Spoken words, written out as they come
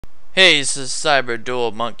Hey, this is Cyber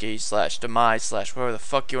Dual Monkey slash Demise slash whatever the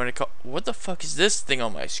fuck you want to call. What the fuck is this thing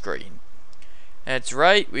on my screen? That's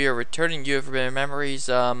right, we are returning you for better memories.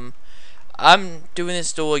 I'm doing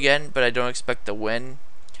this duel again, but I don't expect to win.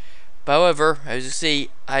 However, as you see,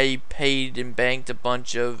 I paid and banked a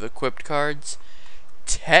bunch of equipped cards.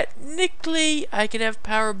 Technically, I can have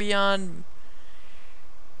power beyond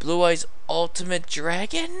Blue Eye's Ultimate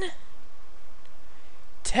Dragon?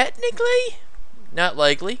 Technically? Not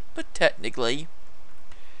likely, but technically.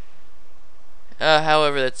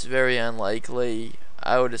 However, that's very unlikely.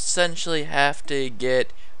 I would essentially have to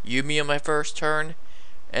get Yumi on my first turn,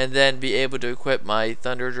 and then be able to equip my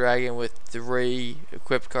Thunder Dragon with 3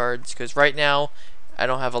 equipped cards, because right now, I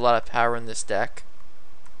don't have a lot of power in this deck.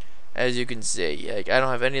 As you can see, like, I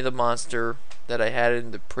don't have any of the monster that I had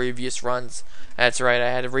in the previous runs. That's right,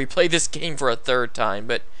 I had to replay this game for a 3rd time,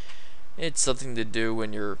 but it's something to do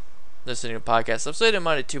when you're listening to podcasts. I'm saying I didn't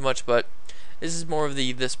mind it too much, but this is more of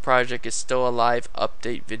the This Project is Still Alive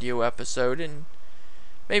update video episode, and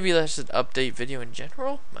maybe that's an update video in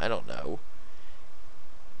general? I don't know.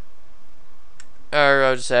 Or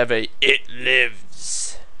I'll just have a It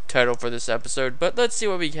Lives title for this episode, but let's see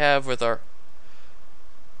what we have with our...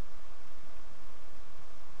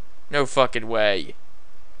 No fucking way.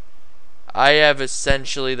 I have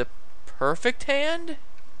essentially the perfect hand?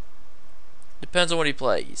 Depends on what he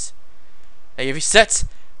plays. Like, if he sets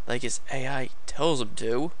like his AI tells him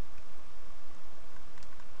to,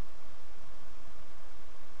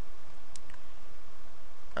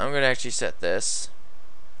 I'm gonna actually set this.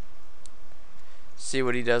 See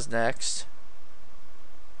what he does next.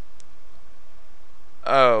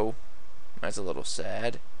 Oh, that's a little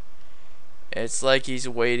sad. It's like he's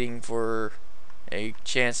waiting for a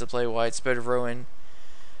chance to play Widespread Ruin.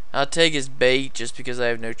 I'll take his bait just because I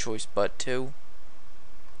have no choice but to.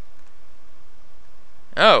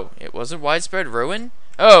 Oh, it wasn't Widespread Ruin?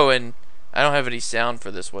 Oh, and I don't have any sound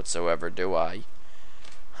for this whatsoever, do I?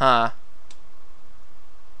 Huh.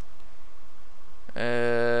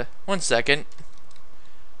 1 second.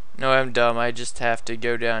 No, I'm dumb. I just have to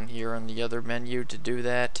go down here on the other menu to do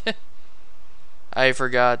that. I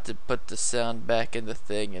forgot to put the sound back in the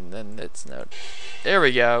thing, and then it's not... There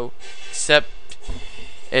we go. Except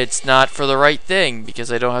it's not for the right thing,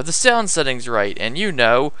 because I don't have the sound settings right. And you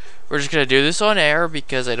know, we're just going to do this on air,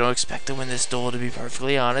 because I don't expect to win this duel, to be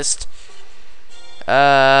perfectly honest.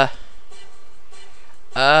 Playback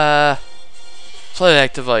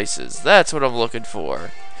devices. That's what I'm looking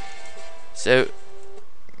for. So...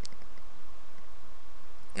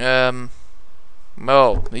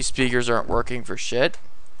 Oh, these speakers aren't working for shit.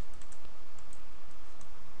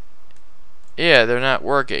 Yeah, they're not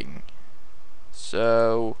working.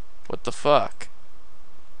 So, what the fuck?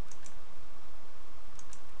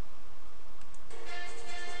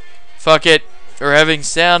 Fuck it. We're having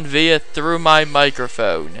sound through my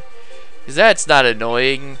microphone. Because that's not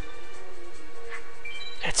annoying.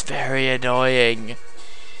 It's very annoying.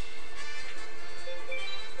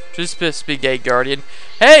 Just supposed to be Gay Guardian.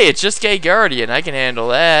 Hey, it's just Gay Guardian. I can handle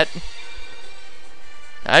that.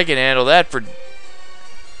 I can handle that for...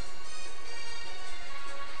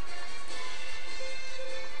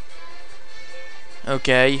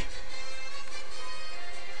 Okay.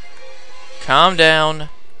 Calm down.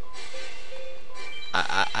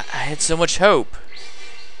 I had so much hope.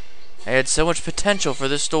 I had so much potential for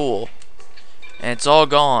this duel. And it's all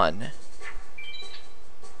gone.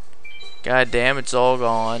 God damn, it's all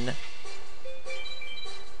gone.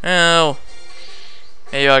 Oh.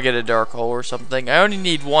 Maybe I'll get a Dark Hole or something. I only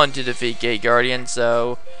need 1 to defeat Gate Guardian,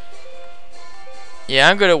 so... Yeah,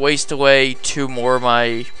 I'm gonna waste away 2 more of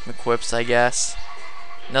my equips, I guess.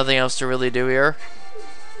 Nothing else to really do here.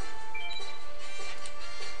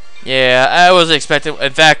 Yeah, I wasn't expecting...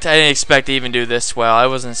 In fact, I didn't expect to even do this well. I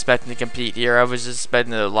wasn't expecting to compete here. I was just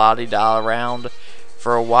expecting to lolly-doll around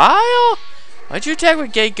for a while. Why'd you attack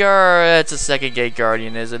with Gate Guard? That's a second Gate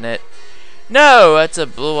Guardian, isn't it? No, that's a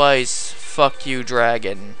Blue Eyes fuck you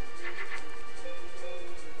dragon.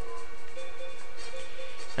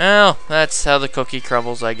 Well, that's how the cookie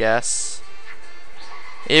crumbles, I guess.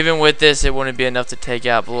 Even with this, it wouldn't be enough to take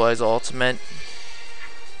out Blue Eyes Ultimate.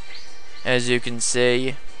 As you can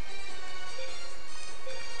see.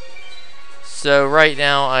 So right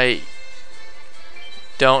now, I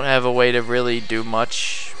don't have a way to really do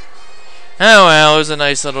much. Oh well, it was a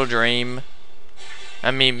nice little dream. I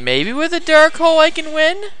mean, maybe with a Dark Hole I can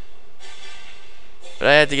win? But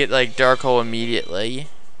I had to get, like, Dark Hole immediately.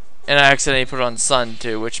 And I accidentally put it on Sun,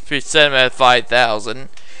 too, which set him at 5,000.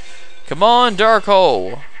 Come on, Dark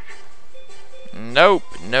Hole! Nope,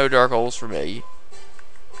 no Dark Holes for me.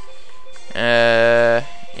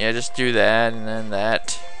 Yeah, just do that and then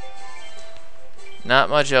that. Not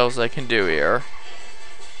much else I can do here.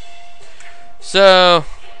 So,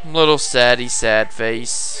 little sad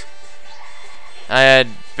face. I had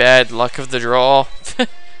bad luck of the draw. But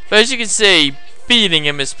as you can see, beating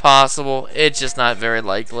him is possible. It's just not very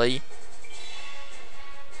likely.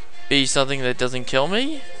 Be something that doesn't kill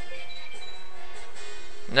me?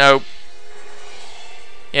 Nope.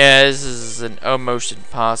 Yeah, this is an almost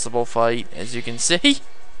impossible fight, as you can see.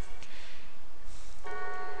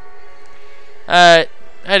 I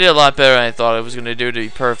did a lot better than I thought I was going to do, to be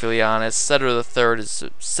perfectly honest. Setter the third is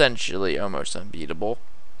essentially almost unbeatable.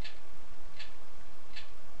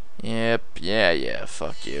 Yep, yeah,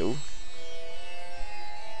 fuck you.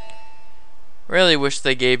 Really wish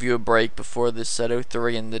they gave you a break before the Seto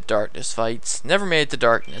 3 and the Darkness fights. Never made it to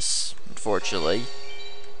Darkness, unfortunately.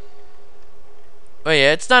 But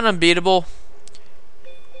yeah, it's not unbeatable.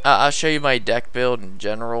 I'll show you my deck build in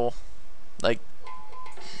general. Like,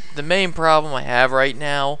 the main problem I have right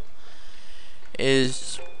now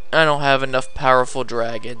is I don't have enough powerful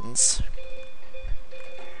dragons.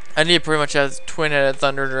 I need to pretty much have Twin-Headed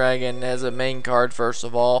Thunder Dragon as a main card first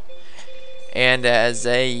of all, and as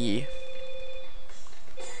a...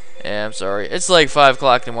 Yeah, I'm sorry. It's like 5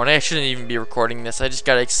 o'clock in the morning. I shouldn't even be recording this. I just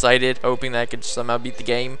got excited, hoping that I could somehow beat the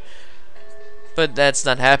game. But that's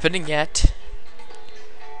not happening yet.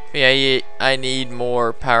 Yeah, I need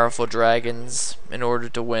more powerful dragons in order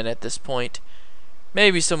to win at this point.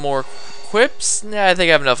 Maybe some more equips? Nah, I think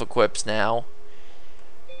I have enough equips now.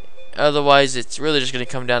 Otherwise, it's really just going to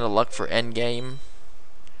come down to luck for endgame.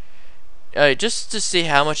 Just to see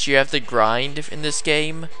how much you have to grind in this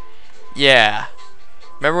game. Yeah.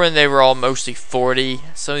 Remember when they were all mostly 40?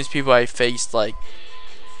 Some of these people I faced like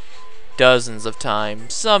dozens of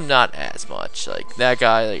times. Some not as much. Like that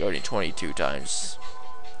guy like only 22 times.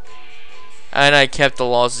 And I kept the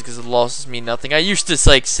losses because the losses mean nothing. I used to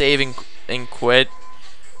like save and quit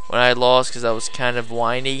when I lost because I was kind of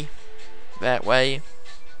whiny that way.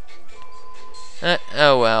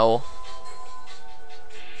 Oh well.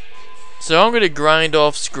 So I'm going to grind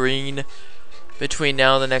off screen between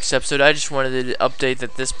now and the next episode. I just wanted to update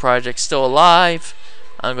that this project's still alive.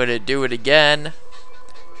 I'm going to do it again.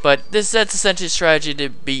 But that's essentially a strategy to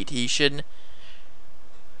beat Heshin.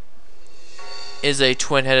 Is a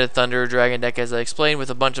Twin-Headed Thunder Dragon deck, as I explained, with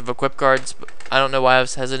a bunch of equip cards. I don't know why I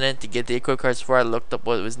was hesitant to get the equip cards before I looked up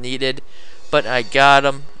what was needed. But I got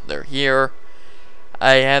them. They're here.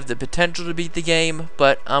 I have the potential to beat the game,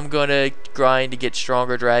 but I'm going to grind to get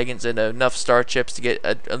stronger dragons and enough star chips to get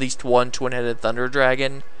at least one Twin-Headed Thunder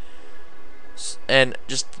Dragon. And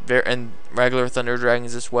just and regular Thunder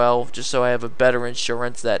Dragons as well, just so I have a better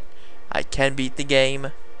insurance that I can beat the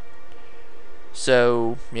game.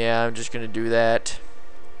 So, yeah, I'm just going to do that.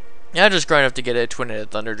 Yeah, I'm just grind up to get a Twin-Headed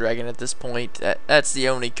Thunder Dragon at this point. That's the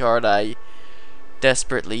only card I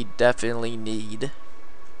definitely need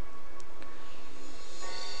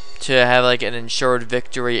to have like an insured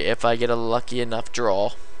victory if I get a lucky enough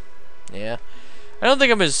draw. Yeah. I don't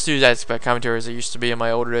think I'm as enthusiastic about commentary as I used to be in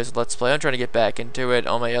my older days of Let's Play. I'm trying to get back into it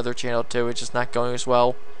on my other channel too. It's just not going as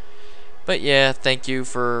well. But yeah, thank you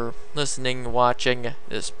for listening, watching.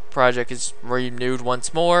 This project is renewed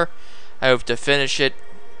once more. I hope to finish it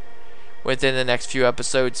within the next few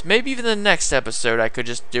episodes. Maybe even the next episode I could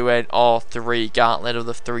just do it all 3 gauntlet of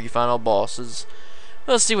the 3 final bosses.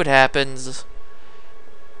 We'll see what happens.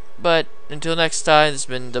 But until next time, this has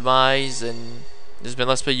been Demise, and this has been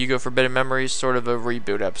Let's Play Yu-Gi-Oh! Forbidden Memories, sort of a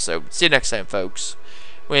reboot episode. See you next time, folks,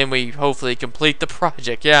 when we hopefully complete the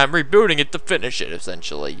project. Yeah, I'm rebooting it to finish it,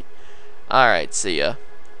 essentially. Alright, see ya.